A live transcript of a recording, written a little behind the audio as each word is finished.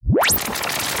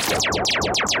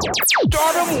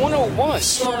Stardom 101.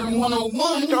 Stardom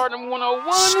 101. Stardom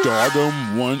 101.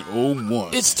 Stardom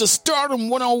 101. It's the Stardom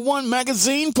 101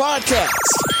 magazine podcast.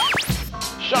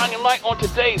 Shining light on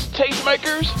today's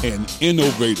tastemakers and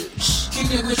innovators.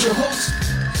 Keep it with your host,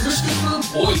 Christopher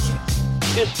Boykin.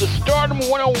 It's the Stardom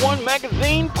 101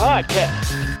 magazine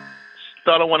podcast.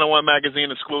 Stardom 101 magazine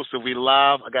exclusive. We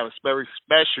live. I got a very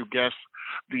special guest,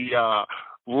 the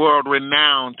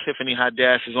world-renowned Tiffany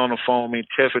Haddish is on the phone with me.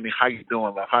 Tiffany, how you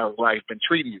doing? How's life been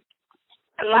treating you?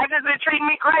 Life has been treating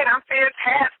me great. I'm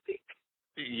fantastic.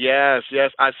 Yes.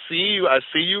 I see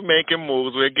you making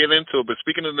moves. We'll get into it. But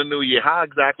speaking of the new year, how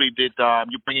exactly did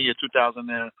you bring in your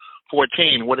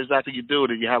 2014? What exactly you do?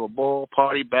 Did you have a ball,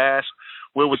 party, bash?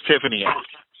 Where was Tiffany at?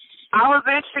 I was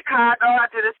in Chicago. I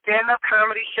did a stand-up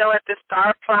comedy show at the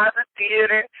Star Plaza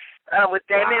Theater with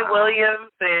Damon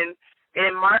Williams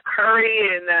and Mark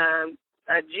Curry and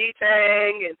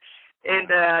G-Tang and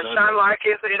Sean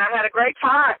Larkins, and I had a great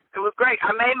time. It was great.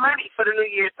 I made money for the new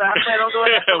year, so I plan on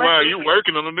doing that. Wow, you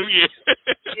working on the new year.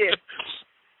 Yeah.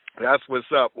 That's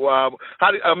what's up. Well,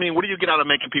 what do you get out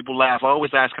of making people laugh? I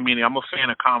always ask comedians. I'm a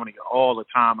fan of comedy all the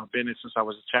time. I've been it since I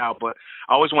was a child, but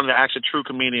I always wanted to ask a true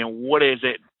comedian, what is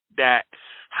it that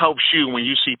helps you when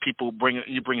you see people bring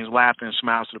laughter and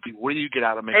smiles to the people? What do you get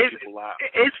out of making people laugh?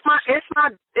 It's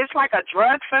like a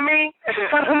drug for me. I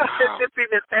don't know if this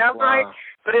even sounds right,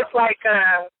 but it's like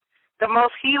the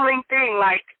most healing thing.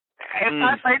 Like if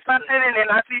I say something and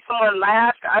then I see someone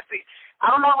laugh, I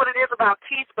don't know what it is about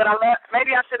teeth, but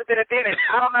maybe I should have been a dentist.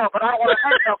 I don't know, but I don't want to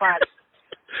hurt nobody.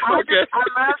 I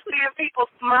love seeing people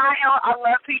smile. I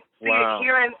love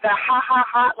hearing the ha ha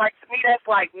ha. Like to me, that's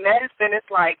like medicine.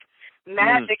 It's like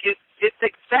magic. It's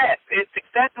success.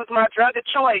 Success is my drug of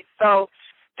choice. So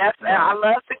I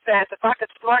love success. If I could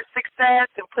snort success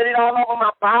and put it all over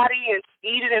my body and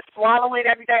eat it and swallow it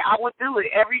every day, I would do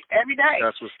it every day.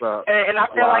 That's what's up. And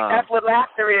I feel like that's what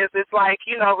laughter is. It's like,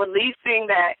 releasing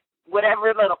that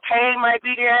whatever little pain might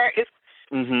be there. It's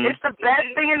the best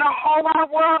thing in the whole wide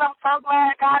world. I'm so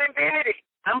glad God invented it.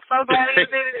 I'm so glad He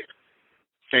invented it.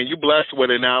 And you blessed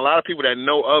with it. Now, a lot of people that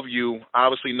know of you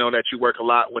obviously know that you work a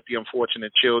lot with the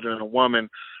unfortunate children and a woman.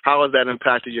 How has that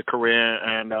impacted your career,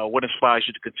 and what inspires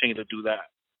you to continue to do that?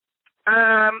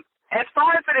 As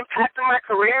far as it impacted my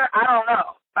career, I don't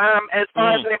know. As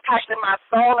far as it impacted my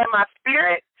soul and my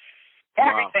spirit,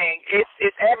 everything. Wow.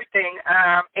 It's everything.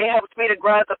 It helps me to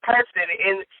grow as a person,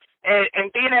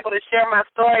 and being able to share my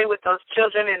story with those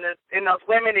children and those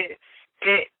women, it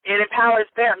empowers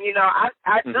them.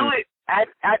 I do it.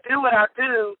 I do what I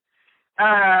do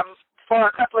for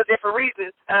a couple of different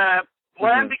reasons.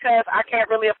 One, because I can't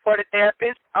really afford a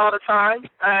therapist all the time.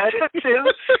 Two,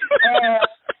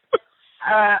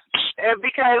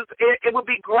 because it would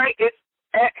be great.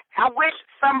 I wish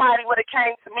somebody would have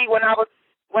came to me when I was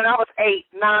 8,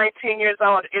 9, 10 years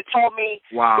old and told me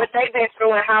what they've been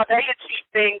through and how they achieved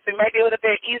things, and maybe it would have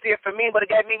been easier for me, but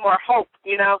it gave me more hope,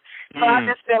 So I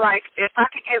just feel like if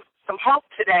I could give some hope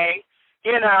today,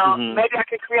 maybe I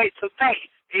can create some faith.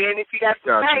 And if you got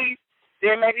some faith,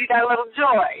 then maybe you got a little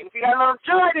joy. If you got a little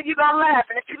joy, then you're going to laugh.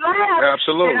 And if you laugh,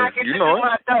 absolutely. then I get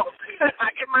my dope. I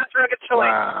get my drug of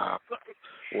choice.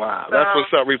 Wow. That's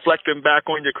what's up. Reflecting back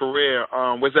on your career,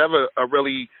 was there ever a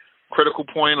really critical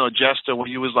point or gesture where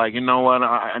you was like, you know what,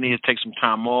 I need to take some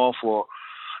time off, or,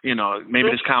 maybe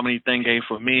this comedy thing ain't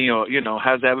for me, or,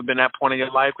 has there ever been that point in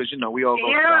your life? Because, we all go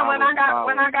when I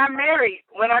got married.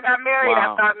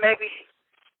 I thought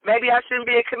maybe I shouldn't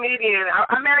be a comedian.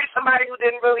 I married somebody who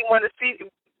didn't really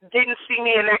didn't see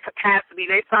me in that capacity.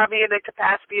 They saw me in the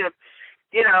capacity of,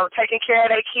 taking care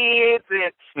of their kids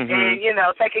and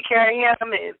taking care of him.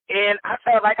 And I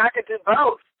felt like I could do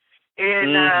both.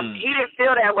 And he didn't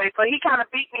feel that way, so he kind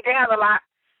of beat me down a lot.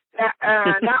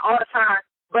 Not all the time,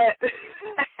 but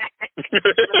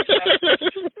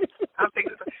I'm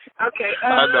thinking. Okay,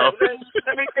 I know.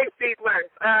 Let me fix these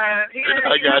words. He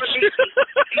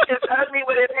just hugged me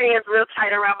with his hands real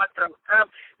tight around my throat.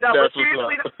 But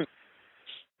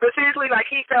seriously, like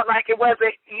he felt like it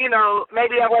wasn't,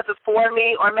 maybe that wasn't for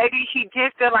me, or maybe he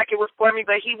did feel like it was for me,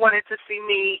 but he wanted to see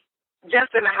me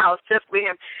just in the house, just with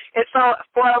him. And so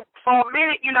for a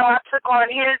minute, I took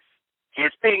on his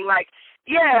thing, like,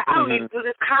 I don't need to do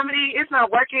this comedy. It's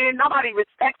not working. Nobody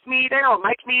respects me. They don't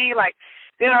like me. Like,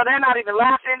 they're not even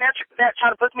laughing. They're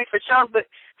trying to book me for shows. But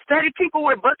 30 people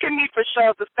were booking me for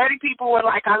shows. The 30 people were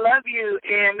like, I love you.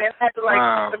 And they had to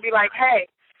to be like, hey,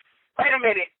 wait a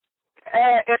minute.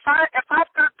 If I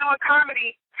start doing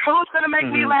comedy, who's going to make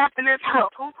me laugh in this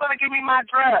house? Who's going to give me my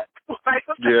drug? I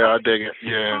dig it.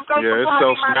 Yeah, it's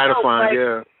so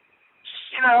gratifying,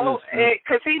 You know,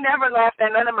 because he never laughed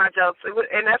at none of my jokes,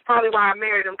 and that's probably why I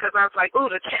married him, because I was like, ooh,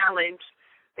 the challenge.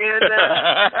 And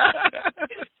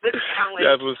the challenge.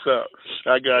 That's what's up.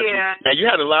 I got you. Yeah. Now, you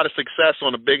had a lot of success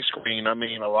on the big screen. I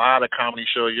mean, a lot of comedy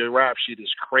shows. Your rap sheet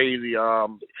is crazy.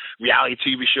 Reality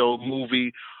TV show,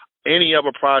 movie. Any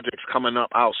other projects coming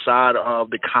up outside of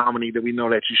the comedy that we know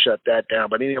that you shut that down,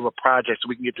 but any other projects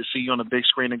we can get to see you on the big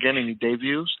screen again? Any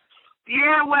debuts?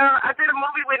 Yeah, well, I did a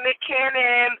movie with Nick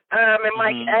Cannon and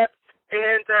Mike Epps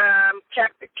and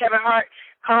Kevin Hart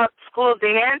called School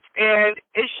Dance, and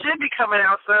it should be coming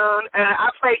out soon.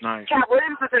 I played Cat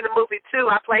Williams is in the movie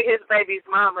too. I played his baby's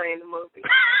mama in the movie.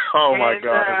 Oh my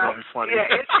God, that's gonna be funny.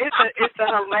 Yeah, it's a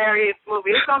hilarious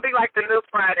movie. It's gonna be like the new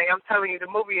Friday. I'm telling you,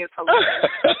 the movie is hilarious.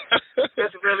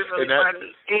 It's really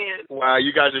funny. And wow,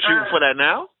 you guys are shooting for that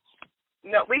now?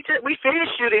 No, we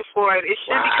finished shooting for it. It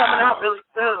should be coming out really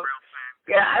soon.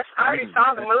 Yeah, I already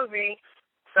saw the movie,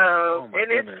 so and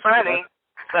it's funny.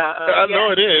 I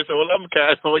know it is. Well, I'm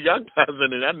casting young guys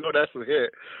in it. I know that's a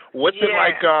hit. What's it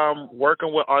like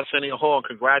working with Arsenio Hall?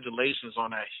 Congratulations on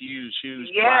that huge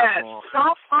platform.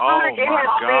 So fun. Oh, it has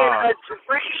been a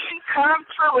dream come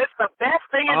true. It's the best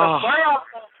thing in the world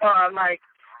so far. Like,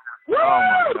 woo! Oh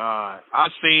my God, I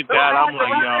seen that. I'm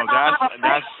like, yo,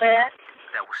 that's.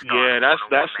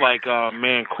 That's like,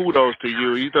 man, kudos to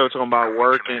you. You talking about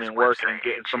working and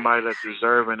getting somebody that's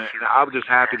deserving it. And I'm just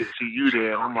happy to see you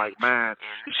there. And I'm like, man,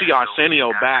 you see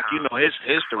Arsenio back, you know, his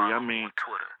history. I mean,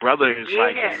 brother is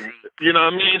like, you know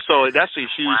what I mean? So that's a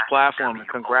huge platform, and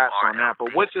congrats on that.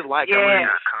 But what's it like? I mean,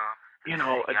 you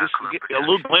know, just get a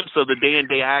little glimpse of the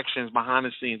day-to-day actions behind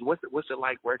the scenes. What's it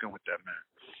like working with that, man?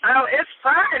 Oh, it's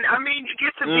fun. I mean, you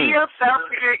get to be yourself.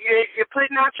 You're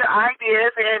putting out your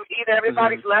ideas, and either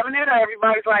everybody's loving it or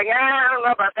everybody's like, I don't know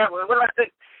about that one. What about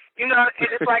this? You know,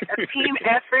 it's like a team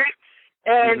effort,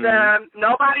 and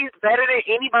nobody's better than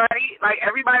anybody. Like,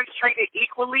 everybody's treated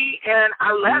equally, and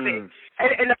I love it.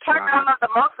 And the part that I love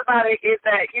the most about it is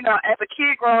that, you know, as a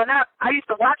kid growing up, I used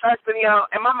to watch Arsenio,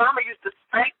 and my mama used to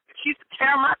she used to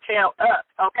tear my tail up,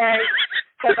 okay,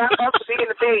 because I'm supposed to be in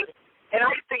the bed. And I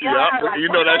used to yell at her, like,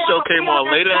 you know that show came on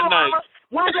later at night.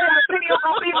 One day the video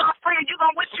gonna be my friend. You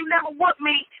gonna wish you never whooped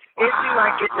me. And she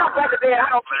like, get your brother there. I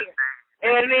don't care.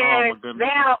 And then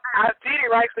now I did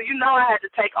it right, so you know I had to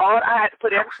I had to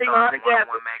put everything all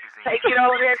together, take it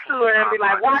over there to her, and be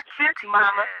like, watch this,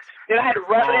 mama. Then I had to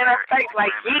rub it in her face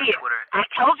like, yeah, I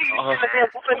told you you should have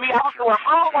been whooping me. I was doing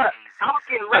homework. I was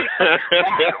getting ready for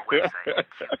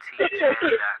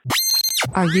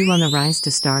Are you on the rise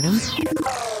to stardom?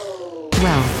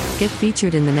 Well, get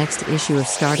featured in the next issue of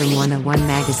Stardom 101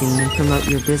 magazine and promote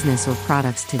your business or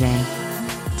products today.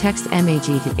 Text MAG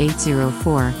to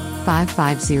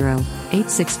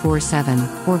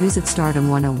 804-550-8647 or visit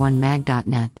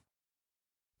stardom101mag.net.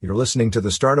 You're listening to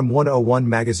the Stardom 101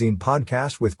 magazine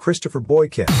podcast with Christopher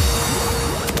Boykin.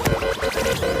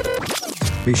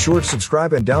 Be sure to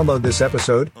subscribe and download this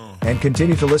episode, and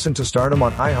continue to listen to Stardom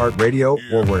on iHeartRadio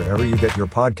or wherever you get your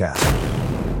podcasts.